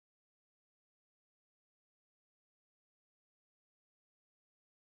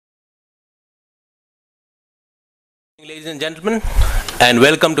Ladies and gentlemen, and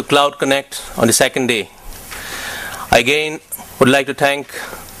welcome to CloudConnect on the second day. I again would like to thank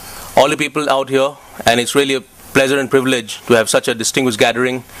all the people out here, and it's really a pleasure and privilege to have such a distinguished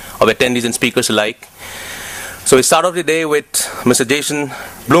gathering of attendees and speakers alike. So we start off the day with Mr. Jason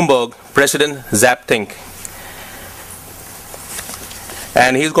Bloomberg, President, ZapThink.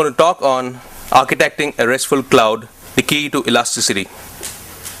 And he's going to talk on architecting a RESTful cloud, the key to elasticity.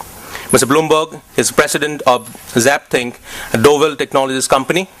 Mr. Bloomberg is president of ZapThink, a Dovell Technologies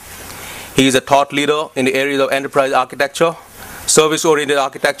company. He is a thought leader in the areas of enterprise architecture, service-oriented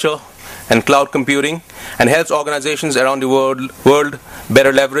architecture, and cloud computing, and helps organizations around the world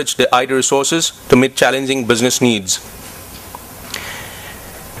better leverage their IT resources to meet challenging business needs.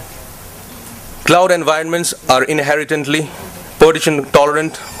 Cloud environments are inherently partition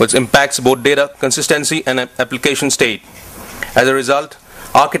tolerant, which impacts both data consistency and application state. As a result,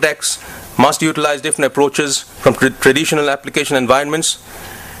 architects must utilize different approaches from traditional application environments,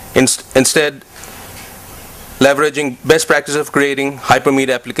 instead leveraging best practices of creating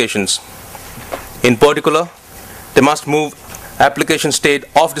hypermedia applications. In particular, they must move application state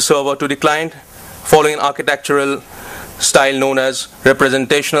off the server to the client, following an architectural style known as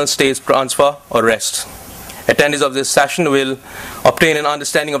representational state transfer, or REST. Attendees of this session will obtain an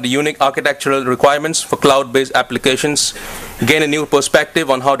understanding of the unique architectural requirements for cloud-based applications, gain a new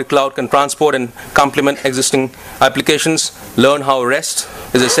perspective on how the cloud can transport and complement existing applications, learn how REST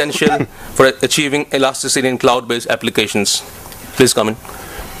is essential for achieving elasticity in cloud-based applications. Please come in.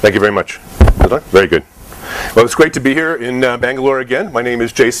 Thank you very much. Very good. Well, it's great to be here in Bangalore again. My name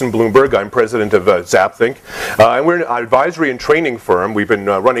is Jason Bloomberg. I'm president of ZapThink. And we're an advisory and training firm. We've been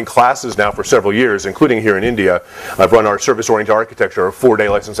running classes now for several years, including here in India. I've run our service-oriented architecture, a 4-day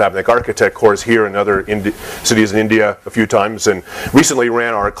licensed ZapThink architect course here in other cities in India a few times, and recently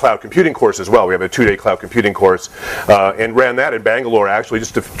ran our cloud computing course as well. We have a 2-day cloud computing course, and ran that in Bangalore actually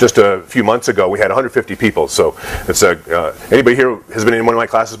just a few months ago. We had 150 people. So it's anybody here has been in one of my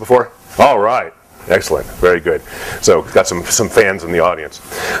classes before? All right. Excellent, very good. So got some fans in the audience.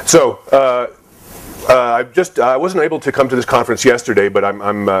 So I wasn't able to come to this conference yesterday, but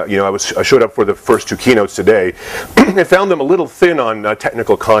I showed up for the first 2 keynotes today, and found them a little thin on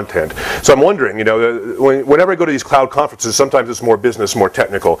technical content. So I'm wondering, whenever I go to these cloud conferences, sometimes it's more business, more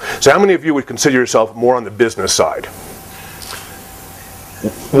technical. So how many of you would consider yourself more on the business side?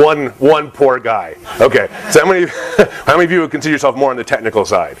 One poor guy. Okay, so how many of you would consider yourself more on the technical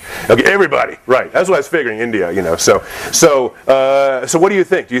side? Okay, everybody. Right. That's what I was figuring. India, So what do you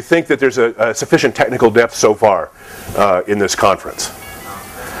think? Do you think that there's a sufficient technical depth so far in this conference?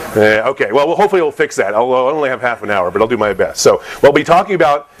 Okay, well, hopefully we'll fix that. I'll only have half an hour, but I'll do my best. So what we'll be talking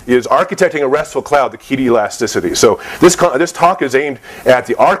about is architecting a RESTful cloud, the key to elasticity. So this talk is aimed at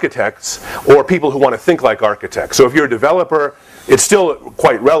the architects or people who want to think like architects. So if you're a developer, it's still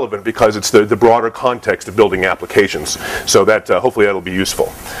quite relevant because it's the broader context of building applications. So that hopefully that'll be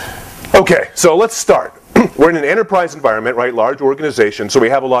useful. Okay, so let's start. We're in an enterprise environment, right? Large organization, so we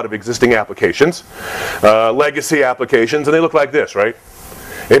have a lot of existing applications, legacy applications, and they look like this, right?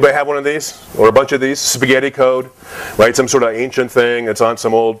 Anybody have one of these or a bunch of these? Spaghetti code, right? Some sort of ancient thing that's on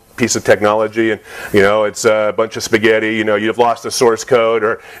some old piece of technology, and it's a bunch of spaghetti. You've lost the source code,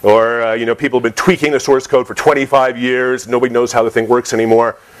 or people have been tweaking the source code for 25 years. Nobody knows how the thing works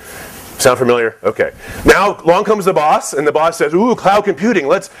anymore. Sound familiar? Okay. Now along comes the boss, and the boss says, "Ooh, cloud computing.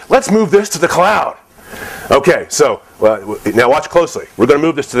 Let's move this to the cloud." Okay. So now watch closely. We're going to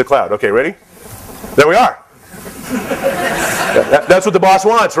move this to the cloud. Okay, ready? There we are. That's what the boss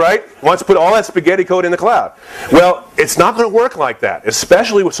wants, right? Wants to put all that spaghetti code in the cloud. Well, it's not going to work like that,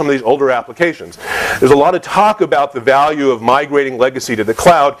 especially with some of these older applications. There's a lot of talk about the value of migrating legacy to the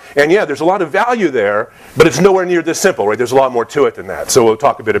cloud, and yeah, there's a lot of value there, but it's nowhere near this simple, right? There's a lot more to it than that, so we'll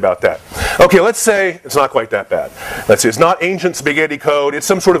talk a bit about that. Okay, let's say it's not quite that bad. Let's say it's not ancient spaghetti code. It's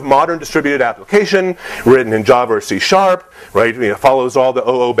some sort of modern distributed application written in Java or C#, right? It follows all the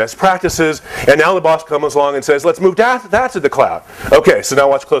OO best practices, and now the boss comes along and says, let's move that to the cloud. Okay, so now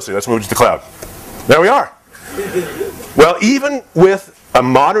watch closely. Let's move to the cloud. There we are. Well, even with a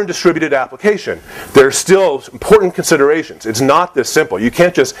modern distributed application, there's still important considerations. It's not this simple. You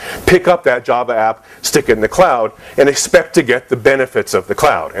can't just pick up that Java app, stick it in the cloud, and expect to get the benefits of the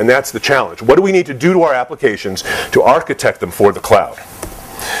cloud. And that's the challenge. What do we need to do to our applications to architect them for the cloud?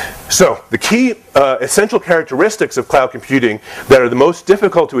 So the key essential characteristics of cloud computing that are the most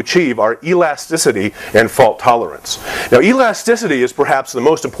difficult to achieve are elasticity and fault tolerance. Now, elasticity is perhaps the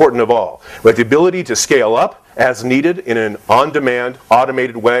most important of all, right? The ability to scale up as needed in an on-demand,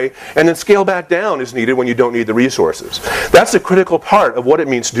 automated way, and then scale back down as needed when you don't need the resources. That's a critical part of what it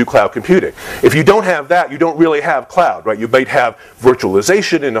means to do cloud computing. If you don't have that, you don't really have cloud, right? You might have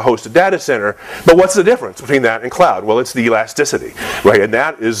virtualization in a hosted data center, but what's the difference between that and cloud? Well, it's the elasticity, right? And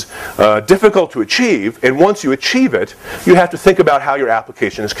that is difficult to achieve, and once you achieve it, you have to think about how your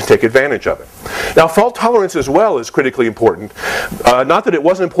applications can take advantage of it. Now, fault tolerance as well is critically important. Not that it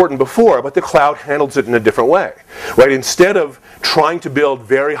wasn't important before, but the cloud handles it in a different way, right? Instead of trying to build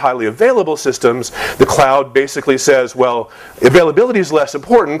very highly available systems, the cloud basically says, well, availability is less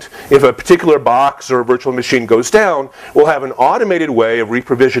important. If a particular box or a virtual machine goes down, we'll have an automated way of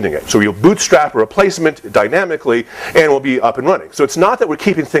reprovisioning it. So you'll bootstrap a replacement dynamically, and we'll be up and running. So it's not that we're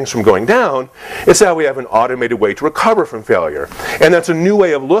keeping things from going down, it's that we have an automated way to recover from failure. And that's a new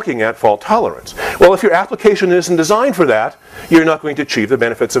way of looking at fault tolerance. Well, if your application isn't designed for that, you're not going to achieve the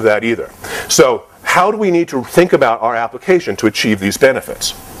benefits of that either. So how do we need to think about our application to achieve these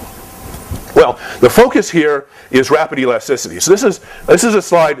benefits? Well, the focus here is rapid elasticity. So this is a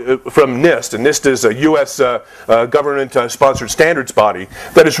slide from NIST, and NIST is a U.S. government-sponsored standards body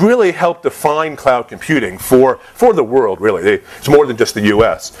that has really helped define cloud computing for the world, really. It's more than just the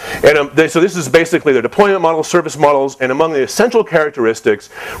U.S. And so this is basically the deployment models, service models, and among the essential characteristics,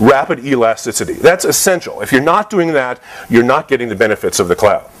 rapid elasticity. That's essential. If you're not doing that, you're not getting the benefits of the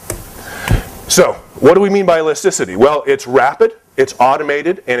cloud. So what do we mean by elasticity? Well, it's rapid, it's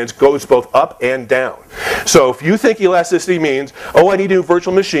automated, and it goes both up and down. So if you think elasticity means, oh, I need a new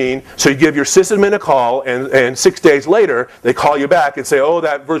virtual machine, so you give your sysadmin a call, and 6 days later, they call you back and say, oh,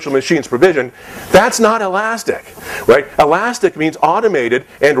 that virtual machine's provisioned, that's not elastic, right? Elastic means automated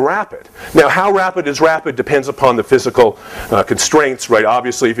and rapid. Now, how rapid is rapid depends upon the physical constraints, right?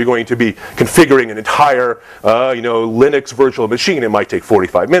 Obviously, if you're going to be configuring an entire, Linux virtual machine, it might take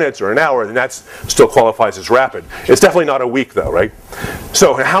 45 minutes or an hour, and that still qualifies as rapid. It's definitely not a week, though, right?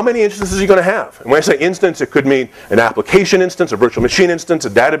 So how many instances are you going to have? And when I say instance, it could mean an application instance, a virtual machine instance, a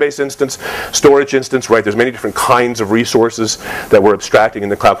database instance, storage instance, right? There's many different kinds of resources that we're abstracting in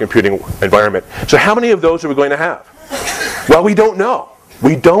the cloud computing environment. So how many of those are we going to have? Well, we don't know.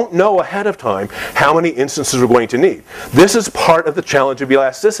 We don't know ahead of time how many instances we're going to need. This is part of the challenge of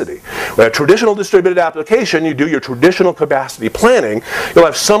elasticity. With a traditional distributed application, you do your traditional capacity planning, you'll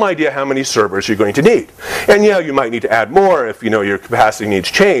have some idea how many servers you're going to need. And yeah, you might need to add more if your capacity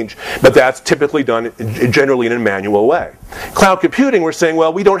needs change, but that's typically done generally in a manual way. Cloud computing, we're saying,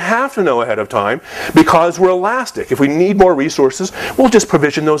 well, we don't have to know ahead of time because we're elastic. If we need more resources, we'll just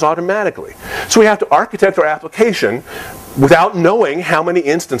provision those automatically. So we have to architect our application without knowing how many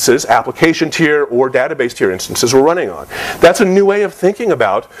instances, application tier or database tier instances, we're running on. That's a new way of thinking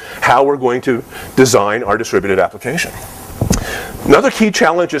about how we're going to design our distributed application. Another key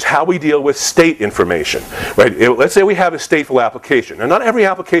challenge is how we deal with state information. Right? Let's say we have a stateful application. Now, not every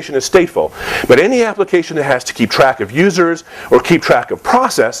application is stateful, but any application that has to keep track of users or keep track of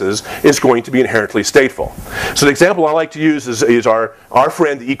processes is going to be inherently stateful. So the example I like to use is our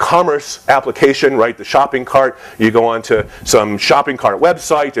friend, the e-commerce application, right? The shopping cart. You go onto some shopping cart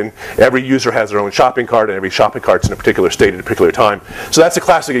website, and every user has their own shopping cart, and every shopping cart's in a particular state at a particular time. So that's a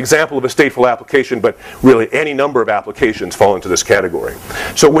classic example of a stateful application, but really any number of applications fall into this category.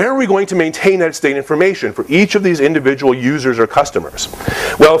 So where are we going to maintain that state information for each of these individual users or customers?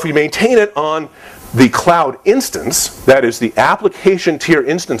 Well, if we maintain it on the cloud instance, that is the application tier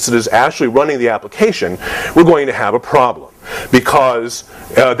instance that is actually running the application, we're going to have a problem because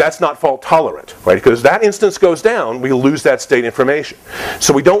that's not fault tolerant, right? Because that instance goes down, we lose that state information.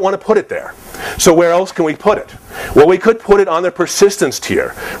 So we don't want to put it there. So where else can we put it? Well, we could put it on the persistence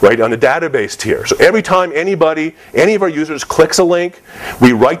tier, right, on the database tier. So every time any of our users clicks a link,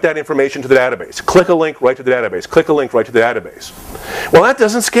 we write that information to the database. Click a link, write to the database. Click a link, write to the database. Well, that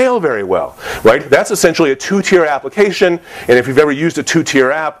doesn't scale very well, right? That's essentially a two-tier application, and if you've ever used a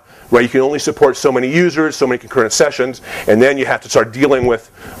two-tier app, right, you can only support so many users, so many concurrent sessions, and then you have to start dealing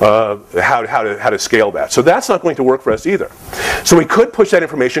with how to scale that. So that's not going to work for us either. So we could push that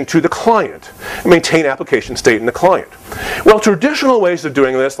information to the client and maintain application state in the client. Well, traditional ways of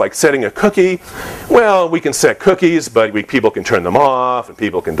doing this, like setting a cookie, well, we can set cookies, but people can turn them off, and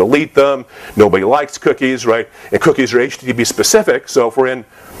people can delete them. Nobody likes cookies, right? And cookies are HTTP specific, so if we're in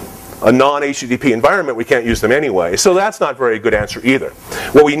a non-HTTP environment, we can't use them anyway. So that's not a very good answer either.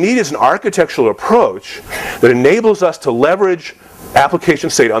 What we need is an architectural approach that enables us to leverage application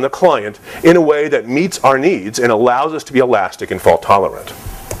state on the client in a way that meets our needs and allows us to be elastic and fault tolerant.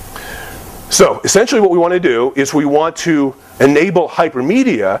 So essentially what we want to do is we want to enable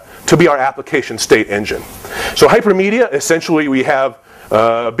hypermedia to be our application state engine. So hypermedia, essentially we have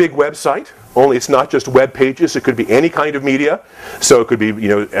a big website. Only it's not just web pages, it could be any kind of media. So it could be,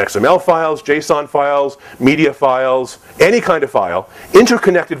 XML files, JSON files, media files, any kind of file,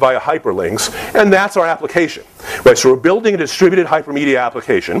 interconnected via hyperlinks, and that's our application. Right, so we're building a distributed hypermedia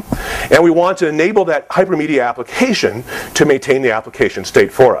application, and we want to enable that hypermedia application to maintain the application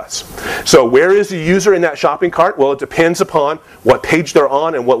state for us. So where is the user in that shopping cart? Well, it depends upon what page they're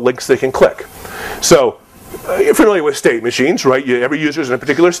on and what links they can click. So you're familiar with state machines, right? Every user is in a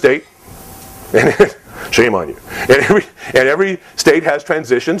particular state. And shame on you. And every state has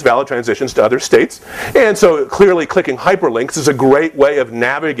transitions, valid transitions to other states. And so clearly clicking hyperlinks is a great way of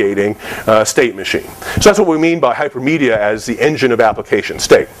navigating state machine. So that's what we mean by hypermedia as the engine of application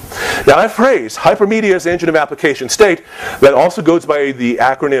state. Now that phrase, hypermedia as the engine of application state, that also goes by the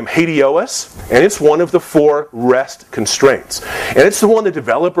acronym HADOS, and it's one of the 4 REST constraints. And it's the one that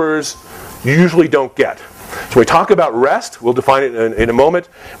developers usually don't get. So we talk about REST, we'll define it in a moment.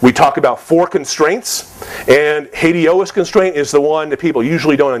 We talk about 4 constraints, and HADOS constraint is the one that people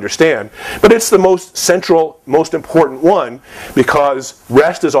usually don't understand. But it's the most central, most important one, because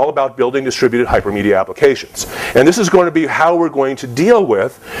REST is all about building distributed hypermedia applications. And this is going to be how we're going to deal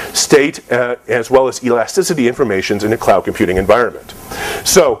with state as well as elasticity informations in a cloud computing environment.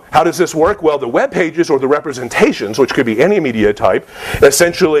 So how does this work? Well, the web pages or the representations, which could be any media type,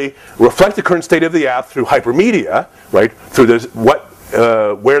 essentially reflect the current state of the app through hypermedia, right? Through this,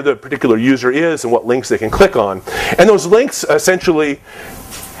 where the particular user is and what links they can click on. And those links essentially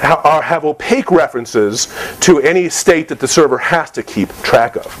have opaque references to any state that the server has to keep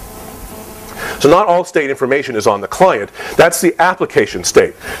track of. So not all state information is on the client. That's the application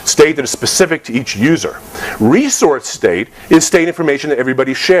state that is specific to each user. Resource state is state information that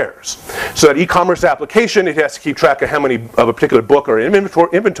everybody shares. So that e-commerce application, it has to keep track of how many of a particular book or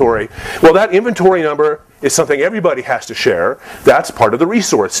inventory. Well, that inventory number is something everybody has to share. That's part of the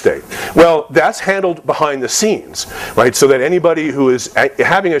resource state. Well, that's handled behind the scenes, right? So that anybody who is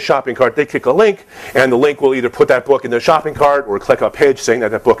having a shopping cart, they click a link, and the link will either put that book in their shopping cart or click a page saying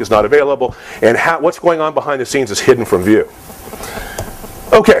that that book is not available. And what's going on behind the scenes is hidden from view.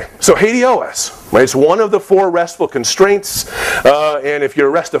 Okay, so HADOS, right? It's one of the 4 RESTful constraints, and if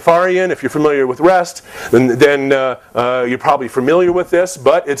you're a Restafarian, if you're familiar with REST, then you're probably familiar with this,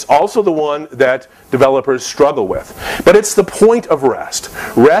 but it's also the one that developers struggle with. But it's the point of REST.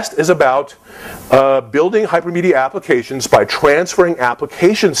 REST is about building hypermedia applications by transferring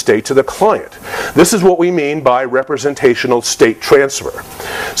application state to the client. This is what we mean by representational state transfer.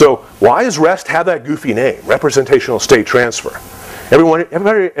 So why does REST have that goofy name, representational state transfer?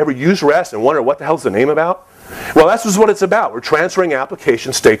 Everybody ever use REST and wonder what the hell's the name about? Well, that's just what it's about. We're transferring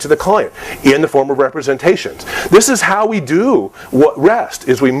application state to the client in the form of representations. This is how we do what REST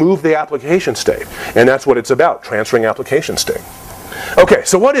is. We move the application state, and that's what it's about, transferring application state. Okay,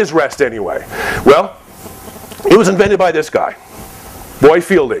 so what is REST anyway? Well, it was invented by this guy, Roy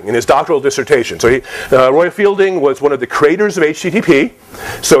Fielding, in his doctoral dissertation. So Roy Fielding was one of the creators of HTTP.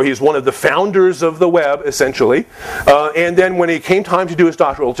 So he's one of the founders of the web, essentially. And then when it came time to do his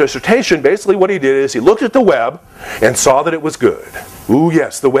doctoral dissertation, basically what he did is he looked at the web and saw that it was good. Ooh,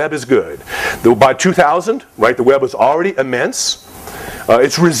 yes, the web is good. By 2000, right, the web was already immense.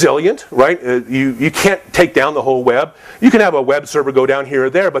 It's resilient, right? You can't take down the whole web. You can have a web server go down here or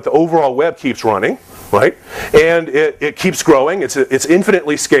there, but the overall web keeps running, right? And it keeps growing. It's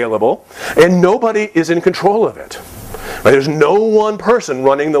infinitely scalable, and nobody is in control of it. Right? There's no one person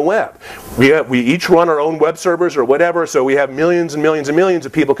running the web. We each run our own web servers or whatever, so we have millions and millions and millions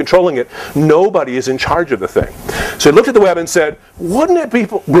of people controlling it. Nobody is in charge of the thing. So he looked at the web and said, wouldn't it be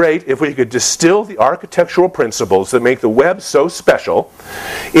great if we could distill the architectural principles that make the web so special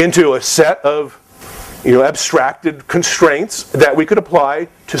into a set of abstracted constraints that we could apply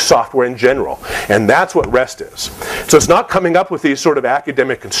to software in general. And that's what REST is. So it's not coming up with these sort of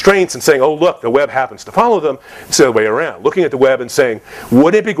academic constraints and saying, oh look, the web happens to follow them. It's the other way around. Looking at the web and saying,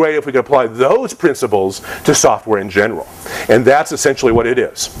 wouldn't it be great if we could apply those principles to software in general? And that's essentially what it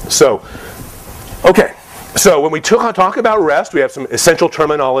is. So, okay. So when we talk about REST, we have some essential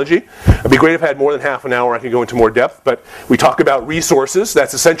terminology. It'd be great if I had more than half an hour. I could go into more depth. But we talk about resources.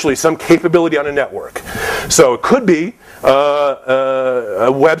 That's essentially some capability on a network. So it could be a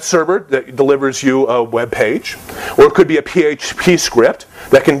web server that delivers you a web page. Or it could be a PHP script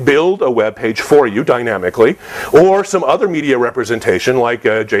that can build a web page for you dynamically. Or some other media representation like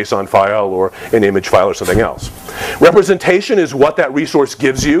a JSON file or an image file or something else. Representation is what that resource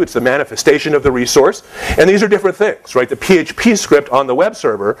gives you. It's the manifestation of the resource. And these are different things, right? The PHP script on the web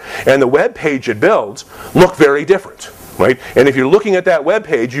server and the web page it builds look very different, right? And if you're looking at that web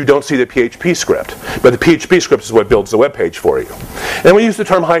page, you don't see the PHP script. But the PHP script is what builds the web page for you. And we use the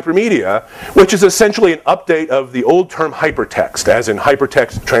term hypermedia, which is essentially an update of the old term hypertext, as in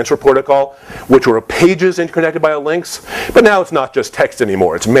hypertext transfer protocol, which were pages interconnected by links. But now it's not just text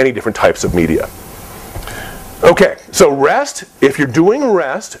anymore. It's many different types of media. Okay, so REST, if you're doing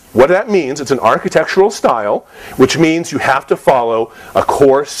REST, what that means, it's an architectural style, which means you have to follow a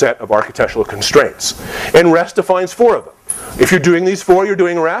core set of architectural constraints. And REST defines 4 of them. If you're doing these 4, you're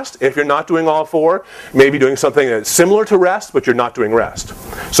doing REST. If you're not doing all 4, maybe doing something that's similar to REST, but you're not doing REST.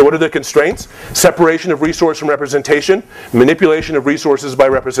 So what are the constraints? Separation of resource from representation, manipulation of resources by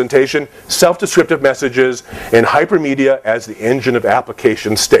representation, self-descriptive messages, and hypermedia as the engine of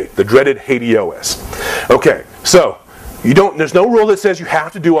application state, the dreaded HADOS. Okay, so there's no rule that says you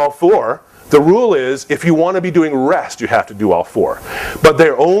have to do all 4. The rule is, if you want to be doing REST, you have to do all 4.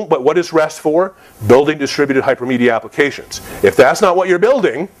 But what is REST for? Building distributed hypermedia applications. If that's not what you're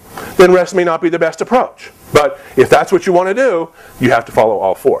building, then REST may not be the best approach. But if that's what you want to do, you have to follow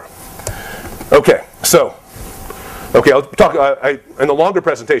all 4. Okay, so I'll talk, in the longer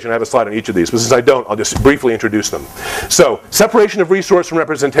presentation I have a slide on each of these, but since I don't, I'll just briefly introduce them. So, separation of resource from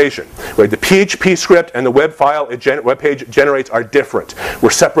representation. Right? The PHP script and the web file web page generates are different.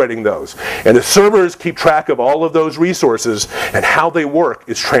 We're separating those. And the servers keep track of all of those resources, and how they work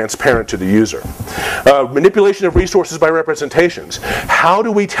is transparent to the user. Manipulation of resources by representations. How do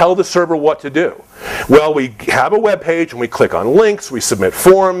we tell the server what to do? Well, we have a web page and we click on links, we submit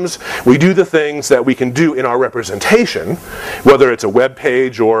forms, we do the things that we can do in our representation, whether it's a web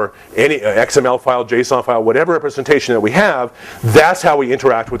page or any XML file, JSON file, whatever representation that we have. That's how we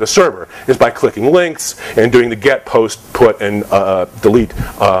interact with the server, is by clicking links and doing the get, post, put, and delete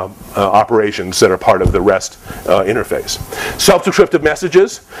operations that are part of the REST interface. Self-descriptive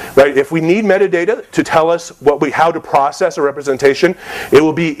messages, right? If we need metadata to tell us how to process a representation, it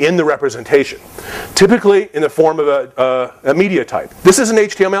will be in the representation. Typically in the form of a media type. This is an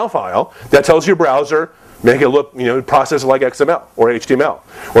HTML file that tells your browser, make it look, process it like XML or HTML.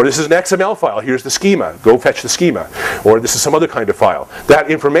 Or this is an XML file, here's the schema, go fetch the schema. Or this is some other kind of file. That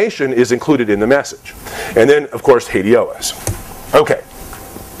information is included in the message. And then, of course, HADOS. Okay.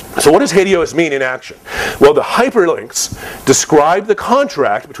 So what does HADOS mean in action? Well, the hyperlinks describe the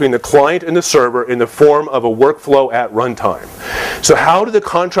contract between the client and the server in the form of a workflow at runtime. So how do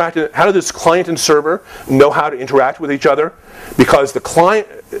this client and server know how to interact with each other? Because the client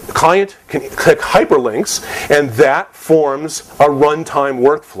can click hyperlinks, and that forms a runtime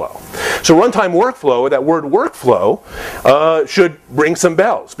workflow. So runtime workflow, that word workflow, should ring some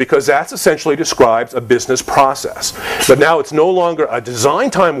bells, because that essentially describes a business process. But now it's no longer a design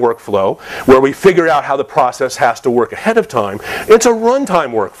time workflow where we figure out how the process has to work ahead of time. It's a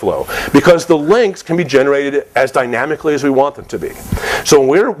runtime workflow, because the links can be generated as dynamically as we want them to be. So when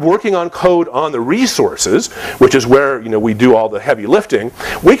we're working on code on the resources, which is where we do all the heavy lifting,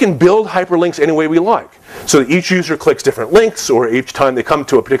 we can build hyperlinks any way we like. So that each user clicks different links, or each time they come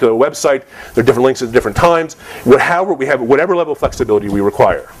to a particular website, there are different links at different times. However, we have whatever level of flexibility we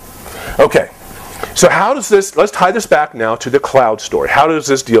require. Okay. So how does this, let's tie this back now to the cloud story. How does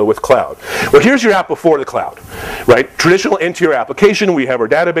this deal with cloud? Well, here's your app before the cloud, right? Traditional n-tier application, we have our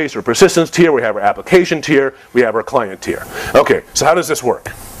database or persistence tier, we have our application tier, we have our client tier. Okay, so how does this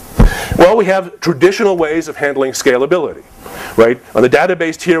work? Well, we have traditional ways of handling scalability, right? On the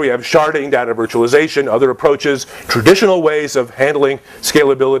database tier, we have sharding, data virtualization, other approaches, traditional ways of handling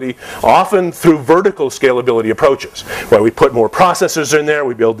scalability, often through vertical scalability approaches, where we put more processors in there,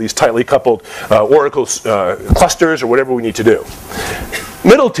 we build these tightly coupled Oracle clusters or whatever we need to do.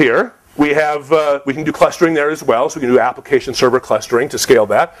 Middle tier, we can do clustering there as well, so we can do application server clustering to scale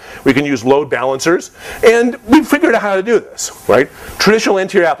that. We can use load balancers, and we figured out how to do this, right? Traditional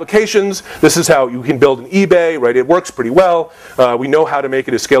n-tier applications, this is how you can build an eBay, right? It works pretty well. We know how to make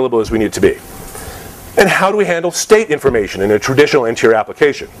it as scalable as we need it to be. And how do we handle state information in a traditional n-tier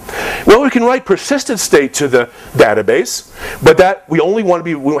application? Well, we can write persistent state to the database, but that we want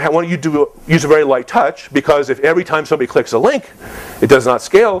to use a very light touch, because if every time somebody clicks a link, it doesn't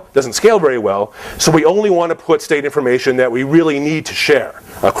scale very well. So we only want to put state information that we really need to share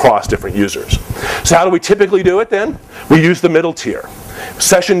across different users. So how do we typically do it then? We use the middle tier.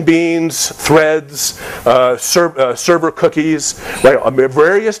 Session beans, threads, server cookies, right?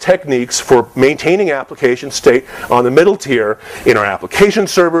 Various techniques for maintaining application state on the middle tier in our application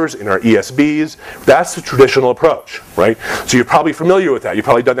servers, in our ESBs. That's the traditional approach, right? So you're probably familiar with that. You've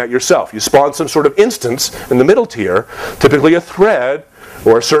probably done that yourself. You spawn some sort of instance in the middle tier, typically a thread,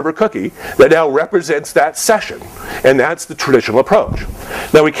 or a server cookie that now represents that session. And that's the traditional approach.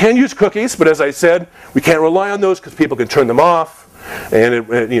 Now we can use cookies, but as I said, we can't rely on those because people can turn them off. And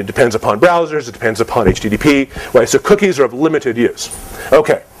it depends upon browsers, it depends upon HTTP. Right? So cookies are of limited use.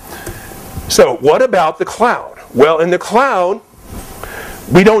 Okay. So what about the cloud? Well, in the cloud,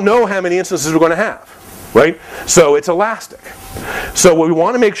 we don't know how many instances we're going to have. Right? So it's elastic. So what we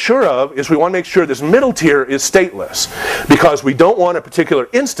want to make sure of is we want to make sure this middle tier is stateless, because we don't want a particular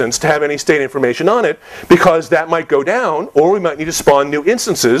instance to have any state information on it, because that might go down, or we might need to spawn new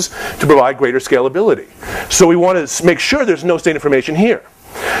instances to provide greater scalability. So we want to make sure there's no state information here.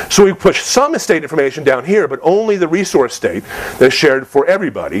 So we push some state information down here, but only the resource state that's shared for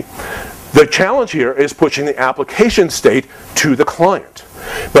everybody. The challenge here is pushing the application state to the client.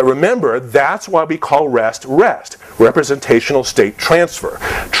 But remember, that's why we call REST REST, representational state transfer.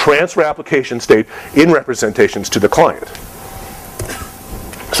 Transfer application state in representations to the client.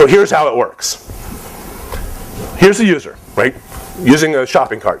 So here's how it works. Here's the user, right? Using a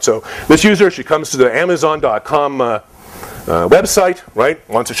shopping cart. So this user, she comes to the Amazon.com website, right?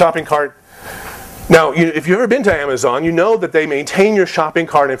 Wants a shopping cart. Now, if you've ever been to Amazon, you know that they maintain your shopping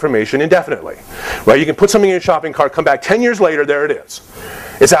cart information indefinitely. Right? You can put something in your shopping cart, come back 10 years later, there it is.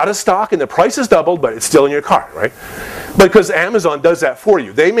 It's out of stock and the price is doubled, but it's still in your cart, right? Because Amazon does that for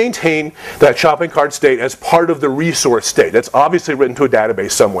you. They maintain that shopping cart state as part of the resource state. That's obviously written to a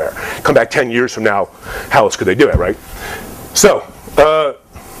database somewhere. Come back 10 years from now, how else could they do it, right? So,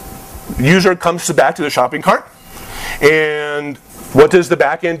 user comes back to the shopping cart, and what does the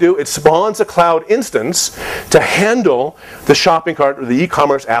backend do? It spawns a cloud instance to handle the shopping cart or the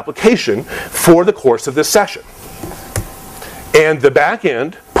e-commerce application for the course of this session. And the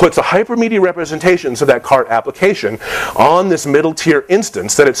backend puts a hypermedia representations of that cart application on this middle tier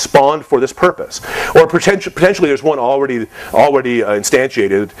instance that it spawned for this purpose. Or potentially there's one already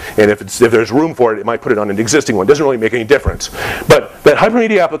instantiated, and if there's room for it, it might put it on an existing one. It doesn't really make any difference. But that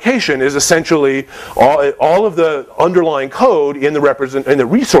hypermedia application is essentially all of the underlying code in the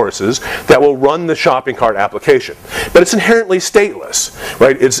resources that will run the shopping cart application. But it's inherently stateless,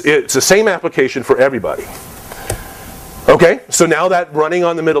 right? It's the same application for everybody. Okay, so now that running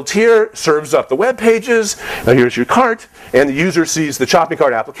on the middle tier serves up the web pages. Now here's your cart, and the user sees the shopping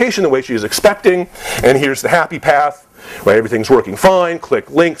cart application the way she is expecting, and here's the happy path. Right, everything's working fine.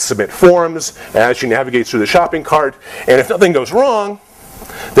 Click link, submit forms as she navigates through the shopping cart, and if nothing goes wrong,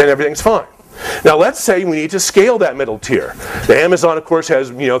 then everything's fine. Now let's say we need to scale that middle tier. The Amazon, of course,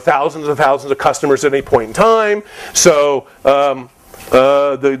 has thousands and thousands of customers at any point in time, so the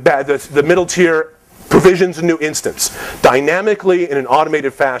middle tier provisions a new instance, dynamically in an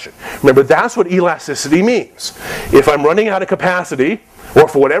automated fashion. Remember, that's what elasticity means. If I'm running out of capacity, or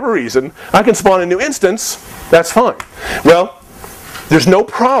for whatever reason, I can spawn a new instance, that's fine. Well, there's no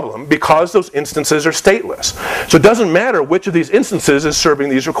problem because those instances are stateless. So it doesn't matter which of these instances is serving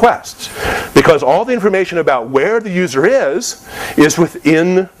these requests, because all the information about where the user is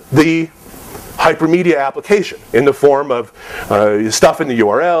within the hypermedia application in the form of stuff in the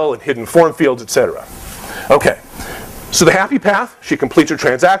URL and hidden form fields, etc. Okay, so the happy path, she completes her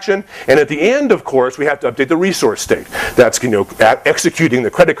transaction, and at the end, of course, we have to update the resource state. That's executing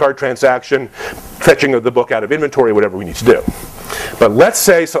the credit card transaction, fetching of the book out of inventory, whatever we need to do. But let's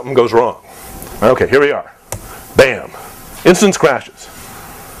say something goes wrong. Okay, here we are. Bam, instance crashes.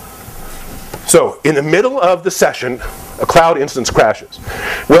 So in the middle of the session, a cloud instance crashes.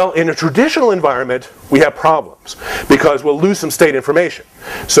 Well, in a traditional environment, we have problems because we'll lose some state information.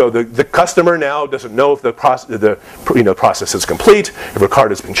 So the customer now doesn't know if the process is complete, if a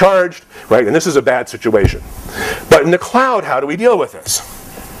card has been charged, right? And this is a bad situation. But in the cloud, how do we deal with this?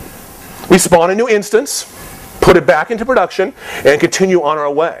 We spawn a new instance, put it back into production, and continue on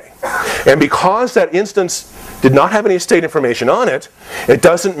our way. And because that instance did not have any state information on it, it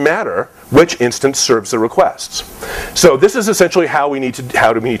doesn't matter which instance serves the requests. So this is essentially how we need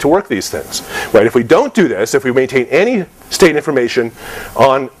to work these things. Right? If we don't do this, if we maintain any state information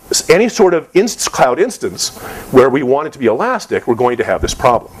on any sort of cloud instance where we want it to be elastic, we're going to have this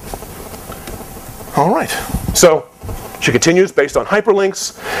problem. All right. So she continues based on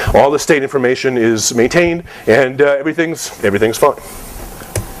hyperlinks. All the state information is maintained, and everything's fine.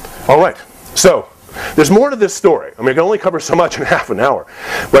 All right. So there's more to this story. I mean, I can only cover so much in half an hour.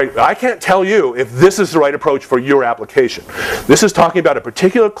 Right? I can't tell you if this is the right approach for your application. This is talking about a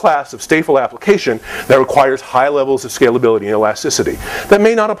particular class of stateful application that requires high levels of scalability and elasticity. That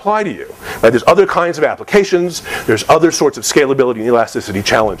may not apply to you. Right? There's other kinds of applications. There's other sorts of scalability and elasticity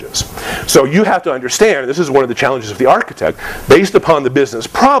challenges. So you have to understand, this is one of the challenges of the architect, based upon the business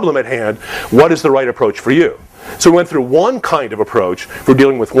problem at hand, what is the right approach for you? So we went through one kind of approach for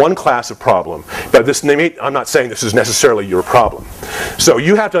dealing with one class of problem. But I'm not saying this is necessarily your problem. So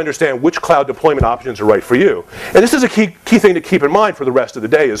you have to understand which cloud deployment options are right for you. And this is a key thing to keep in mind for the rest of the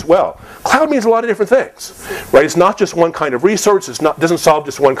day as well. Cloud means a lot of different things, right? It's not just one kind of resource. It doesn't solve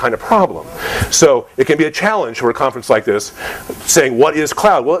just one kind of problem. So it can be a challenge for a conference like this saying, what is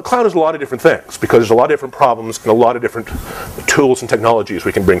cloud? Well, cloud is a lot of different things because there's a lot of different problems and a lot of different tools and technologies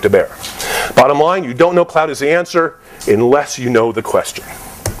we can bring to bear. Bottom line, you don't know cloud is the answer unless you know the question.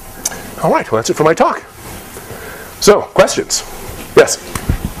 All right, well, that's it for my talk. So, questions? Yes?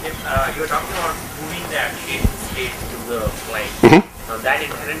 You were talking about moving the application state to the client. That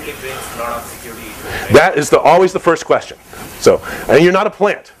inherently brings a lot of security issues, right? That is always the first question. So, and you're not a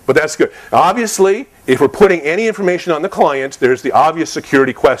plant, but that's good. Obviously, if we're putting any information on the client, there's the obvious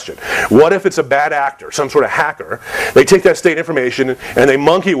security question. What if it's a bad actor, some sort of hacker? They take that state information and they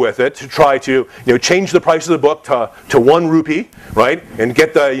monkey with it to try to change the price of the book to 1 rupee, right? And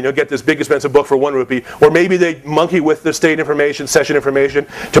get this big expensive book for 1 rupee. Or maybe they monkey with the state information, session information,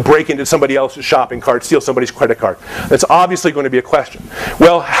 to break into somebody else's shopping cart, steal somebody's credit card. That's obviously going to be a question.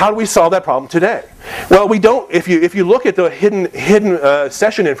 Well, how do we solve that problem today? Well, we don't. If you look at the hidden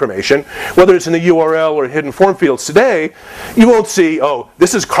session information, whether it's in the URL or hidden form fields today, you won't see, oh,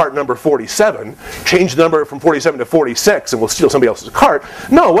 this is cart number 47. Change the number from 47 to 46, and we'll steal somebody else's cart.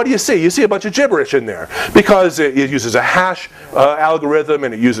 No, what do you see? You see a bunch of gibberish in there because it uses a hash algorithm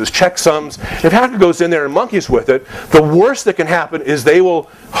and it uses checksums. If a hacker goes in there and monkeys with it, the worst that can happen is they will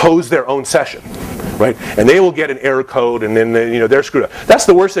hose their own session. Right? And they will get an error code, and then they're screwed up. That's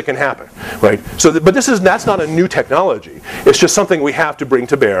the worst that can happen, right? So, but that's not a new technology. It's just something we have to bring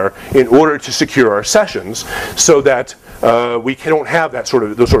to bear in order to secure our sessions, so that we don't have those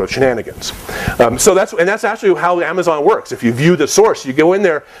sort of shenanigans. So that's actually how Amazon works. If you view the source, you go in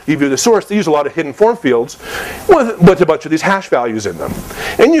there, you view the source. They use a lot of hidden form fields with a bunch of these hash values in them,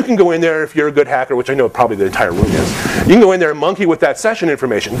 and you can go in there if you're a good hacker, which I know probably the entire room is. You can go in there and monkey with that session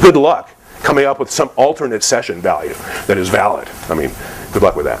information. Good luck coming up with some alternate session value that is valid. I mean, good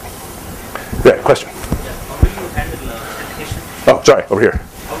luck with that. Yeah, question? How will you handle authentication? Oh, sorry, over here.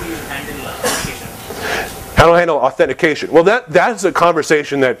 How will you handle authentication? How do I handle authentication? Well, that's a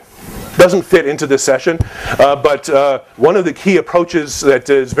conversation that doesn't fit into this session, but one of the key approaches that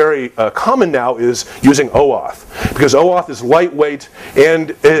is very common now is using OAuth, because OAuth is lightweight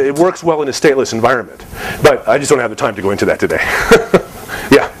and it works well in a stateless environment. But I just don't have the time to go into that today.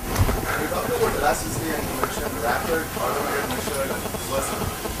 Yeah?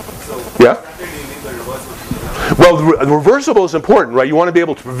 Yeah? Well, the reversible is important, right? You want to be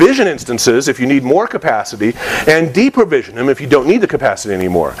able to provision instances if you need more capacity, and deprovision them if you don't need the capacity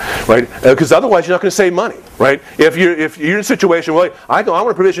anymore, right? Because otherwise you're not going to save money, right? If you're in a situation where I want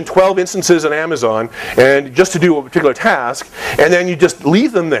to provision 12 instances on Amazon and just to do a particular task, and then you just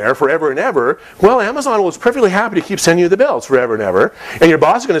leave them there forever and ever, well, Amazon was perfectly happy to keep sending you the bills forever and ever, and your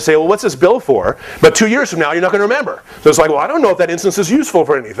boss is going to say, well, what's this bill for? But 2 years from now, you're not going to remember. So it's like, well, I don't know if that instance is useful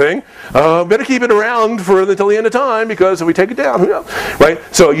for anything. Better keep it around until the end of time, because if we take it down, right?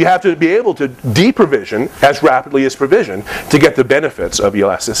 So you have to be able to deprovision as rapidly as provision to get the benefits of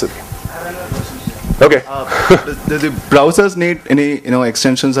elasticity. Okay. Do the browsers need any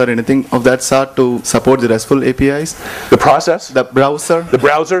extensions or anything of that sort to support the RESTful APIs? The process? The browser? The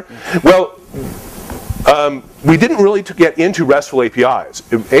browser? Well, we didn't really get into RESTful APIs.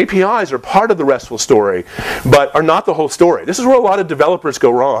 APIs are part of the RESTful story, but are not the whole story. This is where a lot of developers go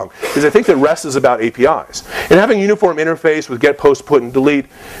wrong, because they think that REST is about APIs. And having a uniform interface with get, post, put, and delete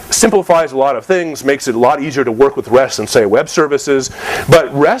simplifies a lot of things, makes it a lot easier to work with REST than, say, web services.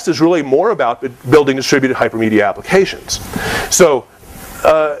 But REST is really more about building distributed hypermedia applications. So,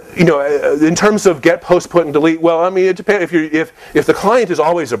 in terms of get, post, put, and delete, well, I mean, it depends. If the client is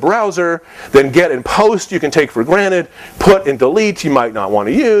always a browser, then get and post you can take for granted. Put and delete you might not want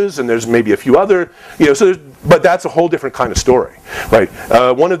to use, and there's maybe a few other, but that's a whole different kind of story, right?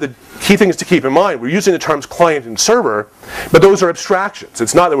 One of the key things to keep in mind, we're using the terms client and server, but those are abstractions.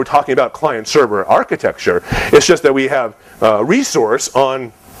 It's not that we're talking about client-server architecture. It's just that we have a resource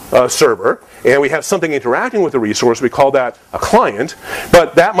on server, and we have something interacting with the resource. We call that a client,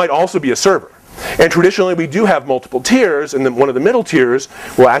 but that might also be a server. And traditionally, we do have multiple tiers, and then one of the middle tiers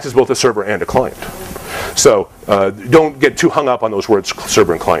will act as both a server and a client. So don't get too hung up on those words,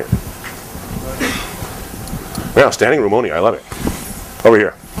 server and client. Wow, standing room only, I love it. Over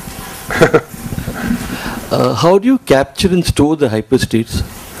here. How do you capture and store the hyperstates?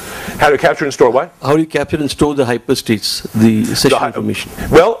 How to capture and store what? How do you capture and store the hyperstates, the session information?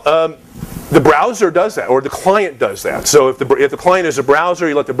 Well, the browser does that, or the client does that. So if the client is a browser,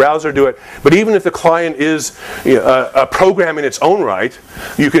 you let the browser do it. But even if the client is a program in its own right,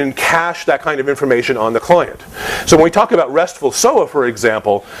 you can cache that kind of information on the client. So when we talk about RESTful SOA, for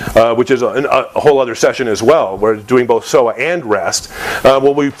example, which is a whole other session as well, we're doing both SOA and REST,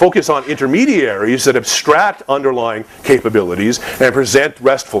 well, we focus on intermediaries that abstract underlying capabilities and present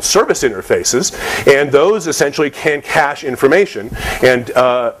RESTful service interfaces, and those essentially can cache information, and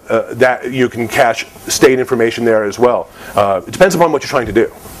that you can cache state information there as well. It depends upon what you're trying to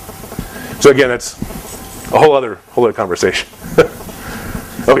do. So again, that's a whole other conversation.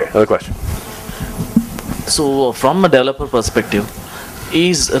 Okay, another question. So from a developer perspective,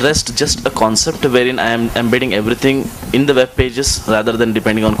 is REST just a concept wherein I am embedding everything in the web pages rather than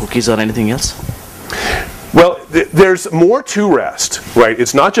depending on cookies or anything else? Well, there's more to REST, right?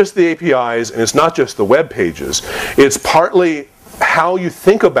 It's not just the APIs and it's not just the web pages. It's partly how you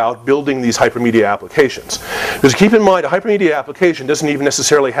think about building these hypermedia applications. Because keep in mind, a hypermedia application doesn't even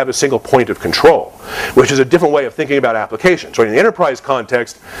necessarily have a single point of control, which is a different way of thinking about applications. Right? In the enterprise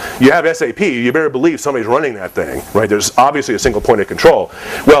context, you have SAP, you better believe somebody's running that thing. Right? There's obviously a single point of control.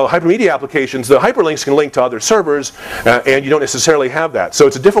 Well, hypermedia applications, the hyperlinks can link to other servers, and you don't necessarily have that. So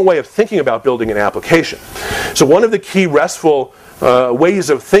it's a different way of thinking about building an application. So one of the key RESTful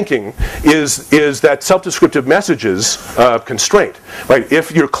ways of thinking is that self-descriptive messages constraint. Right?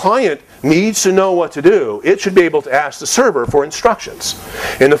 If your client needs to know what to do, it should be able to ask the server for instructions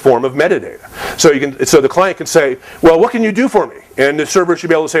in the form of metadata. So the client can say, well, what can you do for me? And the server should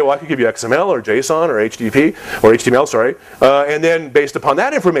be able to say, well, I could give you XML or JSON or HTML, sorry. And then based upon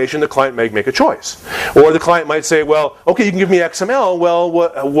that information, the client may make a choice. Or the client might say, well, okay, you can give me XML. Well,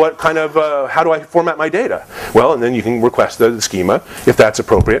 what kind of, how do I format my data? Well, and then you can request the schema if that's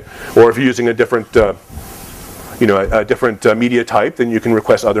appropriate. Or if you're using a different media type, then you can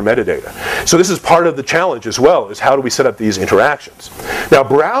request other metadata. So this is part of the challenge as well, is how do we set up these interactions. Now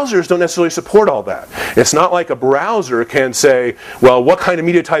browsers don't necessarily support all that. It's not like a browser can say, well, what kind of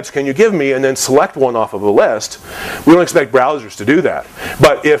media types can you give me, and then select one off of a list. We don't expect browsers to do that.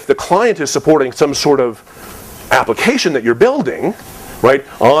 But if the client is supporting some sort of application that you're building, right,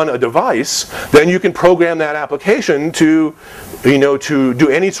 on a device, then you can program that application to do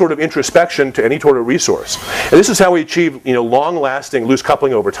any sort of introspection to any sort of resource. And this is how we achieve, long-lasting loose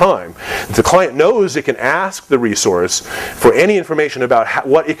coupling over time. If the client knows it can ask the resource for any information about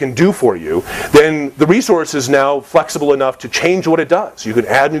what it can do for you, then the resource is now flexible enough to change what it does. You can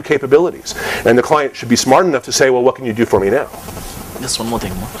add new capabilities. And the client should be smart enough to say, well, what can you do for me now? Just one more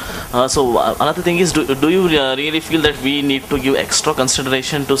thing. So another thing is, do you really feel that we need to give extra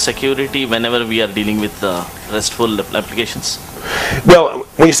consideration to security whenever we are dealing with RESTful applications? Well,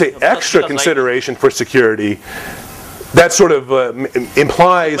 when you say extra consideration for security, that sort of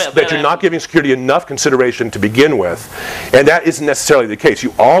implies that you're not giving security enough consideration to begin with, and that isn't necessarily the case.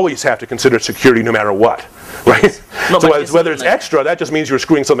 You always have to consider security no matter what. Right? No, so whether it's extra, that just means you were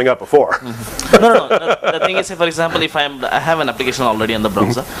screwing something up before. No. The thing is, for example, if I have an application already on the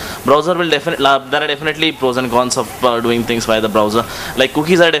browser, browser will definitely, there are definitely pros and cons of doing things via the browser. Like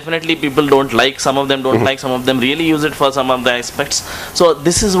cookies are definitely, people don't like, some of them don't like, some of them really use it for some of the aspects. So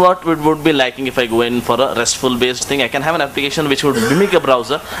this is what would be lacking if I go in for a RESTful based thing. I can have an application which would mimic a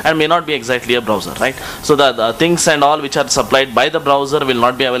browser and may not be exactly a browser, right? So the things and all which are supplied by the browser will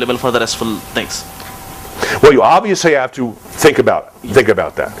not be available for the RESTful things. Well, you obviously have to think about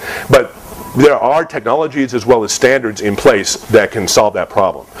that. But there are technologies as well as standards in place that can solve that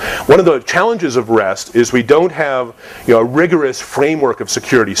problem. One of the challenges of REST is we don't have a rigorous framework of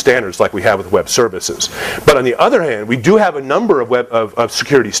security standards like we have with web services. But on the other hand, we do have a number of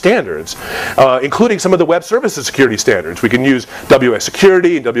security standards, including some of the web services security standards. We can use WS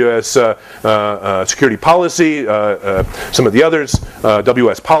Security, WS Security Policy, some of the others,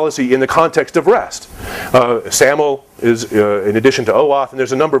 WS Policy in the context of REST. SAML is in addition to OAuth, and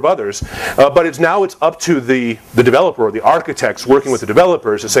there's a number of others. But it's up to the developer or the architects working with the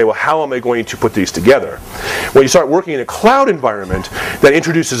developers to say, well, how am I going to put these together? When you start working in a cloud environment, that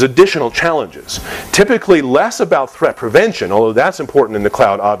introduces additional challenges. Typically less about threat prevention, although that's important in the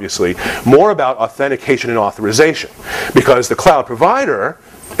cloud, obviously, more about authentication and authorization. Because the cloud provider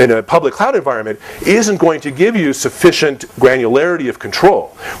in a public cloud environment isn't going to give you sufficient granularity of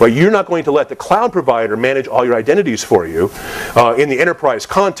control. Right? You're not going to let the cloud provider manage all your identities for you in the enterprise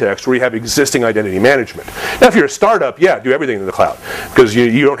context where you have existing identity management. Now if you're a startup, yeah, do everything in the cloud because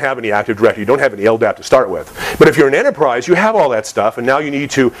you don't have any Active Directory, you don't have any LDAP to start with. But if you're an enterprise, you have all that stuff, and now you need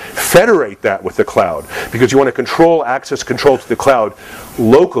to federate that with the cloud because you want to control access control to the cloud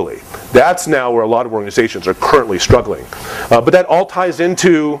locally. That's now where a lot of organizations are currently struggling. But that all ties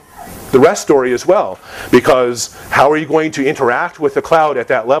into the REST story as well, because how are you going to interact with the cloud at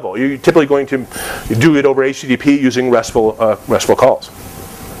that level? You're typically going to do it over HTTP using RESTful calls.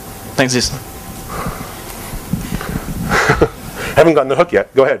 Thanks, Jason. Haven't gotten the hook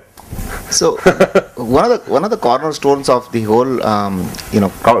yet. Go ahead. So one of the cornerstones of the whole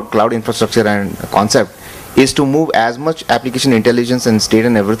cloud infrastructure and concept is to move as much application intelligence and state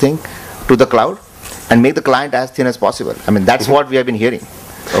and everything to the cloud and make the client as thin as possible. I mean, that's what we have been hearing.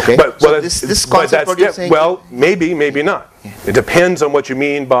 Okay. But, so this concept, what you're saying, well, maybe not. Yeah. It depends on what you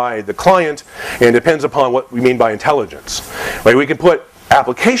mean by the client, and it depends upon what we mean by intelligence. Right? We can put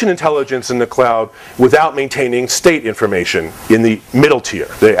application intelligence in the cloud without maintaining state information in the middle tier,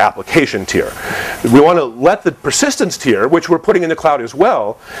 the application tier. We want to let the persistence tier, which we're putting in the cloud as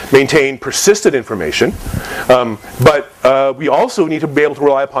well, maintain persistent information, but we also need to be able to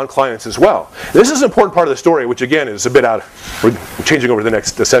rely upon clients as well. This is an important part of the story, which again is a bit out of, we're changing over the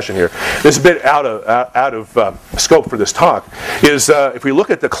next session here, this is a bit out of scope for this talk, is if we look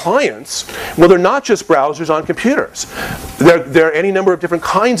at the clients, well, they're not just browsers on computers. They're any number of different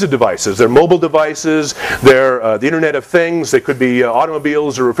kinds of devices. They're mobile devices, they're the Internet of Things, they could be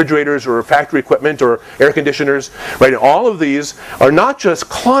automobiles or refrigerators or factory equipment or air conditioners, right? And all of these are not just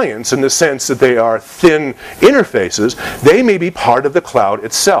clients in the sense that they are thin interfaces, they may be part of the cloud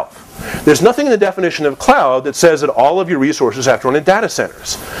itself. There's nothing in the definition of cloud that says that all of your resources have to run in data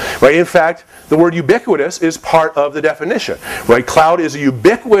centers, right? In fact, the word ubiquitous is part of the definition, right? Cloud is a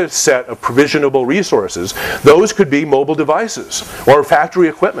ubiquitous set of provisionable resources. Those could be mobile devices or factory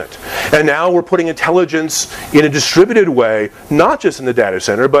equipment. And now we're putting intelligence in a distributed way, not just in the data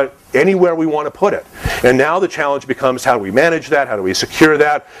center, but anywhere we want to put it. And now the challenge becomes, how do we manage that? How do we secure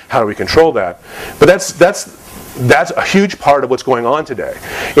that? How do we control that? But that's a huge part of what's going on today.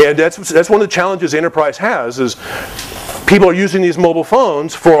 And that's one of the challenges the enterprise has, is people are using these mobile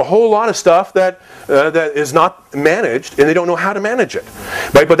phones for a whole lot of stuff that is not managed, and they don't know how to manage it.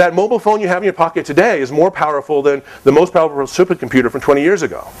 Right? But that mobile phone you have in your pocket today is more powerful than the most powerful supercomputer from 20 years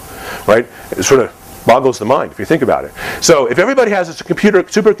ago. Right? It sort of boggles the mind if you think about it. So if everybody has a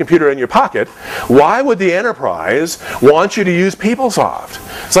supercomputer in your pocket, why would the enterprise want you to use PeopleSoft?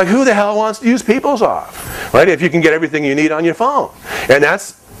 It's like, who the hell wants to use PeopleSoft? Right? If you can get everything you need on your phone. And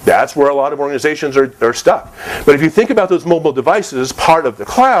that's where a lot of organizations are stuck. But if you think about those mobile devices, part of the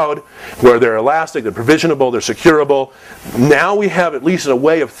cloud, where they're elastic, they're provisionable, they're securable, now we have at least a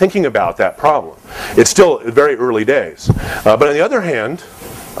way of thinking about that problem. It's still very early days. But on the other hand,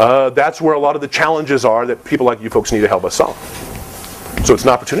 that's where a lot of the challenges are that people like you folks need to help us solve. So it's an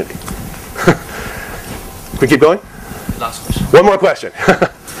opportunity. Can we keep going? Last question. One more question.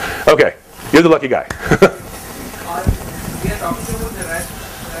 Okay, you're the lucky guy. We are talking about the REST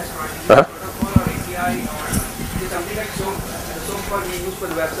protocol or API, or is it something like SOAP for being used for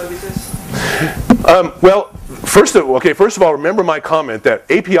the web services? Well, first of all, remember my comment that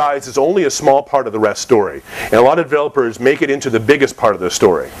APIs is only a small part of the REST story, and a lot of developers make it into the biggest part of the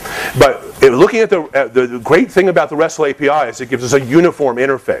story. But looking at the great thing about the RESTful API is it gives us a uniform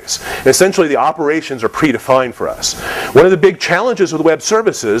interface. Essentially, the operations are predefined for us. One of the big challenges with web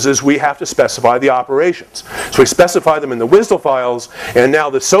services is we have to specify the operations. So we specify them in the WSDL files, and now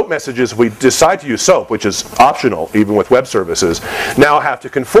the SOAP messages, if we decide to use SOAP, which is optional even with web services, now have to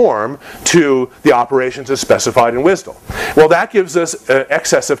conform to the operations as specified in WSDL. Well, that gives us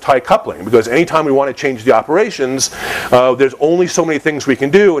excessive tight coupling, because anytime we want to change the operations, there's only so many things we can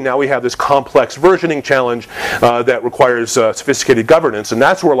do, and now we have this complex versioning challenge that requires sophisticated governance, and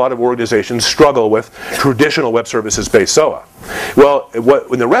that's where a lot of organizations struggle with traditional web services-based SOA. Well,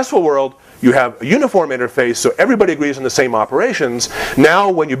 in the RESTful world, you have a uniform interface, so everybody agrees on the same operations. Now,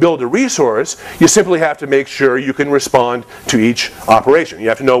 when you build a resource, you simply have to make sure you can respond to each operation. You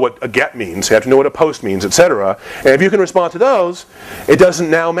have to know what a get means, you have to know what a post means, etc. And if you can respond to those, it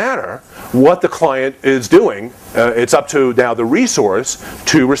doesn't now matter what the client is doing. It's up to now the resource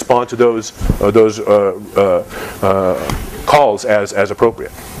to respond to those calls as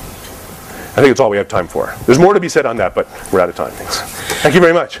appropriate. I think that's all we have time for. There's more to be said on that, but we're out of time. Thanks. Thank you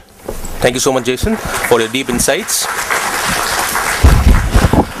very much. Thank you so much, Jason, for your deep insights.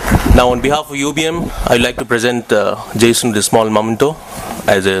 Now, on behalf of UBM, I'd like to present Jason with a small memento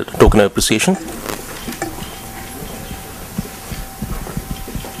as a token of appreciation.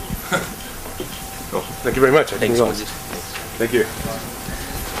 Oh, thank you very much. Thanks so much. Thank you.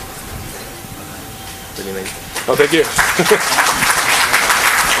 Really nice. Oh, thank you.